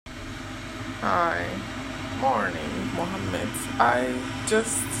Hi, morning, Mohammed. I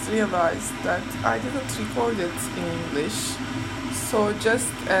just realized that I didn't record it in English, so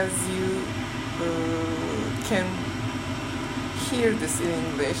just as you can hear this in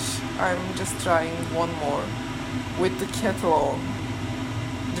English, I'm just trying one more with the kettle on,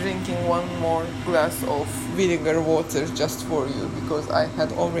 drinking one more glass of vinegar water just for you because I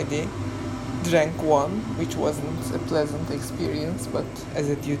had already drank one, which wasn't a pleasant experience, but as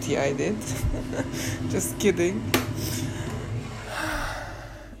a duty I did. Just kidding.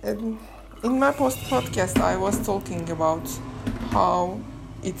 And in my podcast, I was talking about how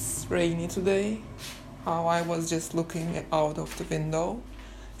it's rainy today, how I was just looking out of the window,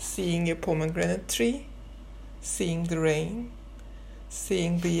 seeing a pomegranate tree, seeing the rain,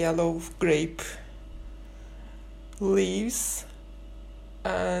 seeing the yellow grape leaves,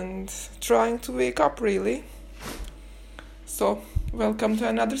 and trying to wake up really. So, welcome to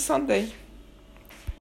another Sunday.